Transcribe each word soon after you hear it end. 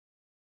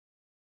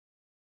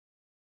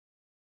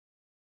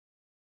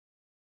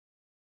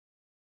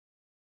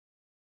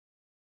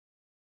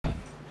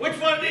Which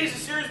one of these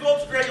is series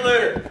voltage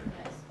regulator?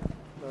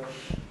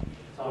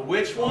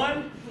 Which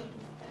one?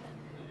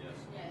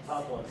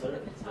 Top one,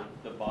 sir.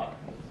 The bottom.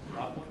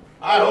 Top one.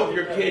 I hope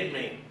you're kidding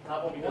me.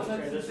 Top one because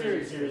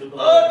transistor series of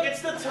Look,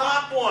 it's the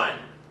top one.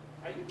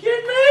 Are you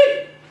kidding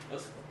me?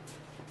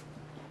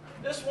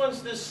 This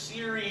one's the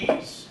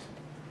series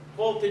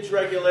voltage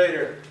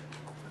regulator.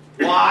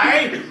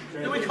 Why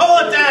do we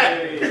call it that?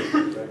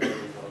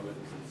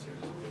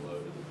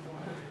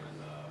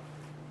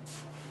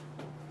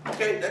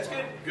 Okay, that's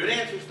good. Good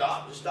answer.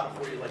 Stop. Just stop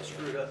before you like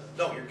screw it up.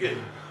 No, you're good.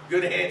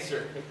 Good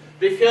answer.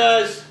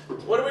 Because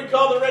what do we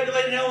call the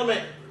regulating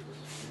element?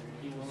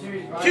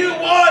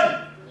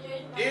 Q1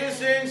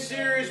 is in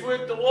series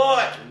with the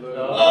what?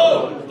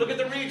 Load. Look at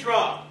the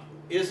redraw.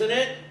 Isn't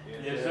it?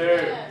 Yes,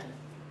 sir.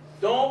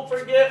 Don't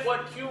forget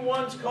what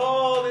Q1's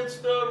called. It's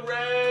the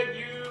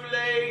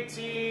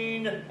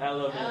regulating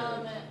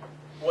Element.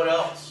 What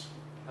else?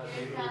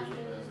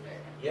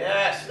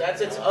 Yes,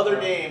 that's its other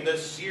name, the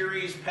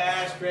series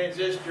pass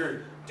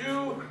transistor.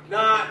 Do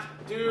not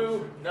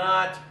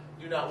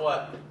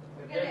what?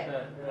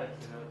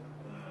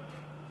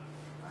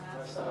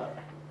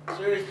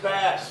 Series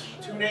pass,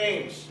 2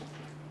 names.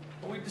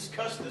 We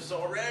discussed this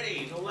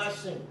already in the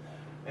lesson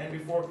and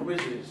before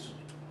quizzes.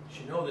 You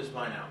should know this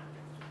by now.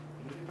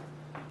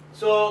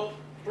 So,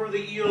 for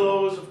the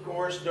ELOs, of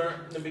course, during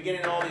the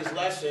beginning of all these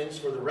lessons,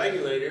 for the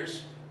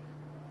regulators,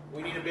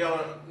 we need to be able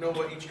to know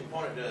what each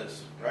component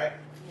does, right?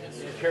 Yes.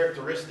 The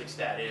characteristics,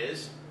 that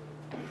is.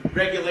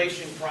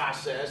 Regulation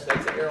process,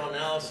 that's the arrow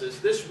analysis.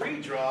 This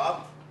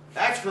redraw,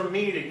 that's from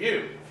me to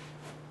you,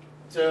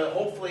 to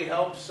hopefully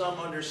help some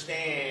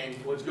understand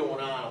what's going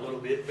on a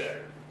little bit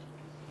better.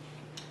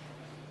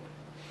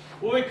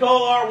 What we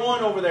call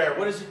R1 over there,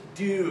 what does it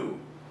do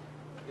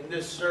in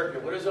this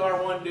circuit? What does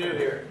R1 do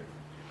here?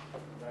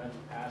 Run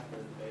past the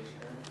base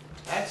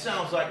current. That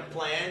sounds like a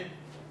plan.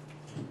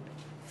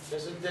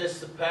 Isn't this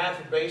the path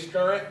of base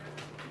current?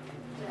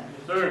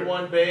 Third.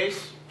 Q1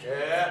 base.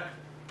 Yeah.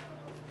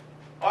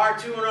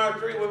 R2 and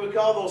R3, what do we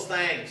call those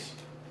things?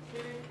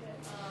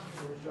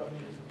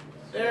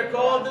 They're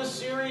called the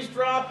series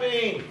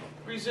dropping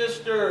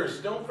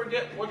resistors. Don't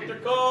forget what they're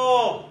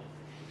called.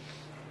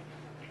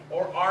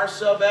 Or R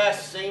sub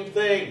S, same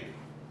thing.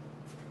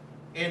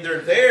 And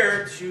they're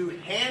there to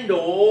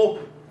handle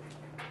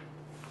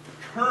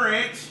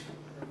current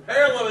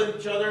parallel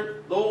with each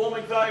other, low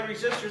ohmic value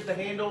resistors to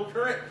handle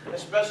current,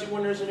 especially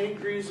when there's an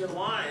increase in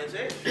lines.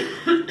 Eh?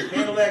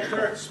 Handle that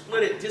current,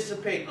 split it,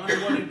 dissipate,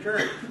 unwanted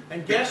current.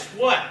 And guess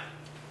what?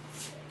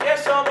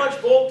 Guess how much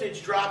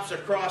voltage drops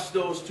across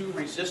those 2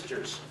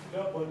 resistors?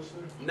 Not much,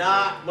 sir.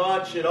 Not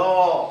much at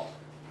all.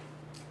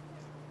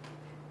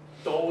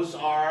 Those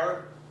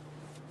are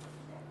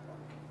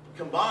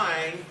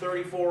combined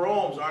 34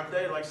 ohms, aren't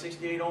they? Like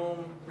 68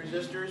 ohm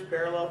resistors,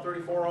 parallel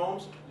 34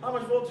 ohms. How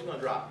much voltage is going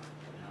to drop?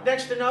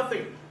 Next to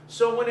nothing.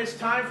 So when it's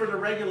time for the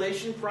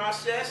regulation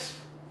process,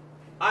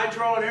 I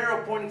draw an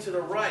arrow pointing to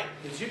the right.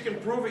 Because you can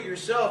prove it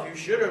yourself. You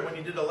should have when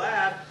you did the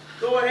lab.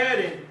 Go ahead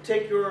and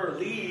take your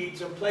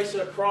leads and place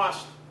it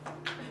across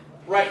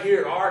right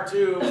here,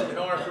 R2 and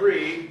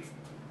R3.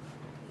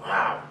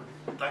 Wow,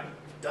 that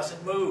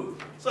doesn't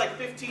move. It's like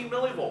 15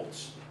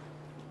 millivolts.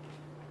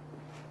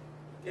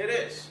 It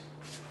is.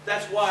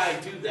 That's why I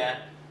do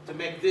that, to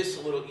make this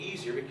a little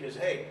easier, because,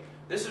 hey,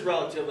 this is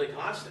relatively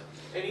constant.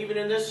 And even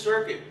in this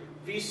circuit,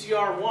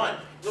 VCR1,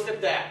 look at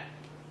that.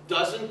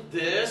 Doesn't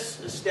this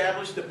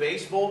establish the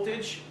base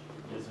voltage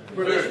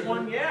for this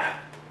one? Yeah.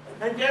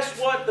 And guess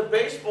what? The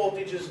base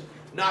voltage is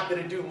not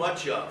going to do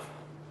much of.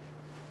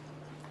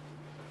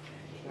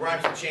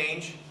 Rhymes with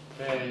change.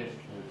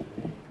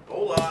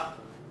 Hola.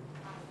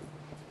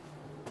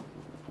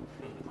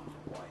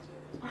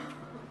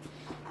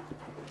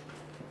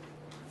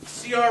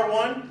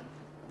 CR1,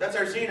 that's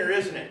our zener,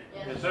 isn't it?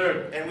 Yes,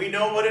 sir. And we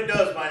know what it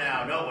does by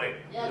now, don't we?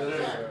 Yes,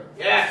 sir.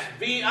 Yes,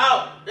 V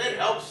out. It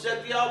helps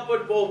set the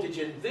output voltage.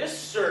 In this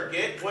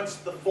circuit, what's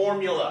the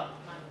formula?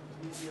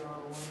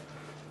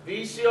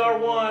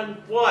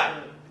 VCR1, what?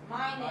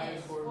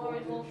 Minus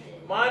forward voltage.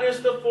 Minus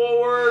the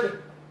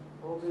forward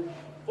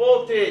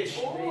voltage.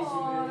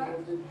 Or,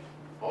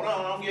 Hold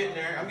on, I'm getting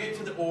there. I'm getting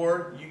to the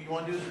or. You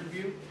want to do this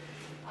review?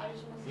 I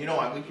just want to You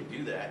know, we can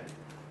do that.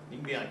 You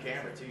can be on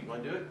camera too. You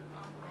want to do it?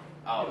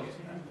 Oh, okay.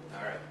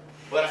 All right.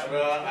 But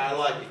I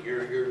like it.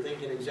 You're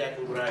thinking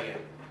exactly what I am.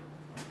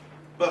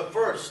 But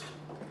first,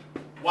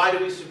 why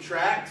do we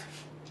subtract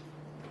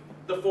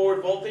the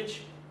forward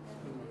voltage?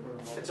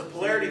 It's a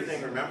polarity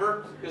thing,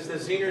 remember? Because the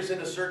zener's in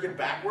the circuit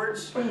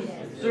backwards.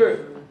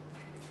 Sir.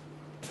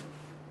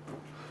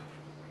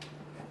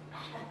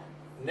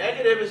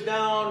 Negative is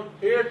down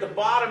here at the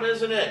bottom,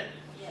 isn't it?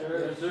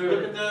 Yes, Look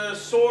sir. at the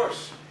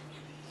source.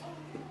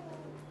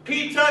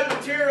 P-type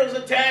material is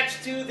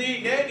attached to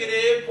the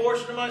negative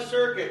portion of my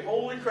circuit.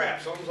 Holy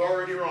crap, something's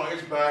already wrong.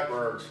 It's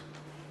backwards.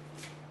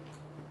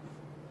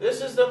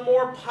 This is the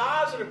more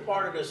positive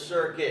part of the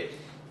circuit.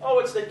 Oh,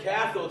 it's the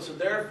cathode, so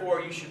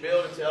therefore you should be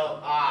able to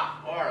tell,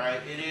 all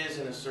right, it is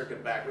in the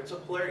circuit backwards. It's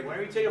a polarity.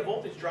 Whenever you take a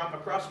voltage drop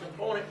across a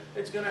component,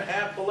 it's going to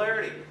have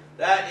polarity.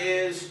 That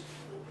is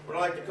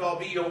what I like to call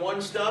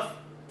BO1 stuff.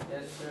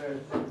 Yes, sir.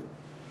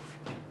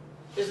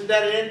 Isn't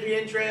that an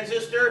NPN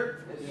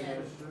transistor? Yes,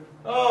 sir.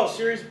 Oh,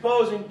 series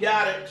opposing,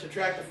 got it.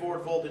 Subtract the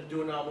forward voltage,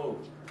 do a now move.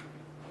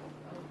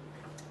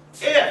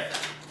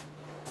 If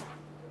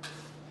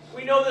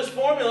we know this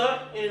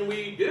formula, and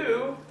we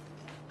do,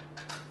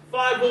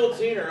 5 volt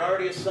Zener,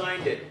 already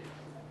assigned it.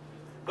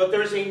 But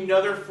there's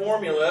another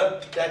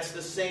formula that's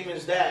the same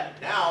as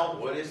that. Now,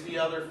 what is the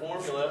other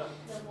formula?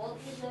 The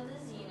voltage of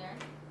the Zener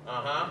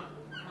Uh-huh.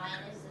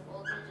 minus the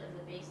voltage of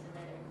the base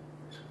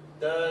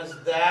emitter.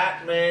 Does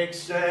that make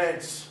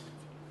sense?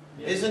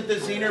 Isn't the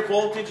Zener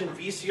voltage and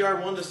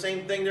VCR1 the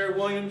same thing there,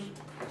 Williams?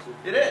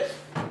 It is.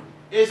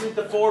 Isn't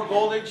the forward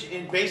voltage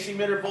and base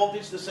emitter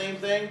voltage the same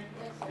thing?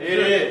 Yes, sir. It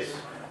is.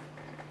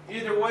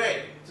 Either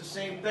way, it's the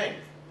same thing.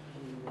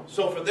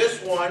 So for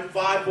this one,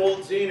 5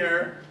 volt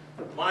Zener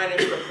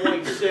minus the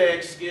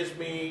 0.6 gives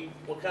me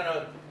what kind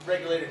of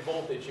regulated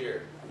voltage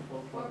here?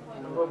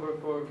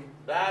 4.0.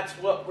 That's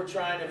what we're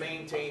trying to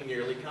maintain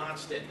nearly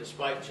constant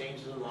despite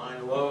changes in line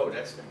of load.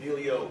 That's the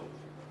dealio.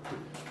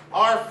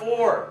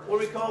 R4, what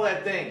do we call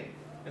that thing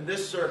in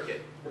this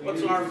circuit?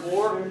 What's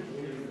R4?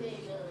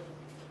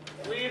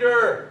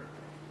 Leader.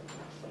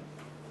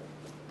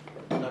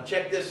 Now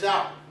check this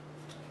out.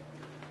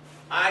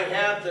 I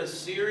have the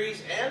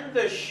series and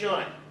the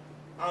shunt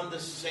on the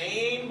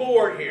same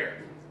board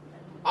here.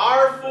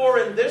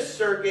 R4 in this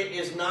circuit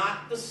is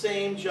not the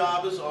same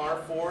job as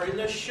R4 in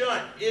the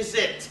shunt, is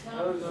it?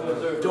 No,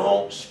 sir.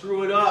 Don't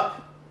screw it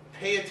up.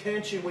 Pay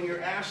attention when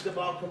you're asked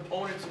about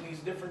components in these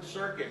different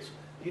circuits.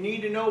 You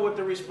need to know what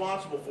they're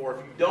responsible for.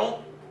 If you don't,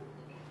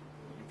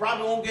 you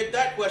probably won't get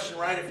that question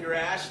right if you're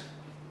asked.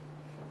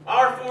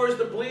 R4 is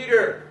the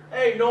bleeder.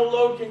 Hey, no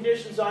load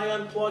conditions, I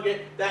unplug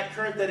it. That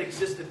current that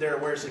existed there,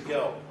 where's it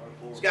go?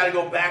 It's got to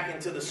go back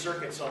into the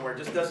circuit somewhere. It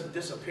just doesn't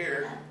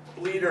disappear.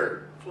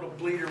 Bleeder. That's what a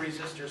bleeder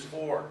resistor is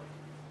for.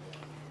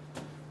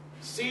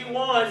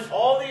 C1,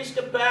 all these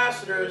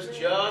capacitors,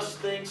 just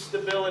think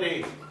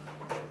stability.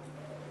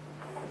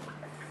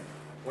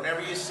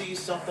 Whenever you see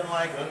something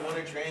like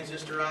unwanted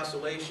transistor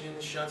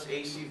oscillations, shunts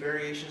AC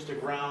variations to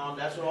ground,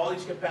 that's what all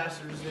these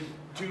capacitors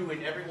do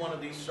in every one of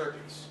these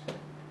circuits.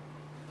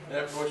 And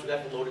of course, we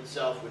got the load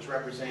itself, which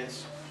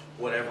represents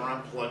whatever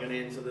I'm plugging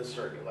into the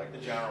circuit, like the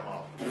gyro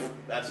model.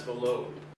 That's the load.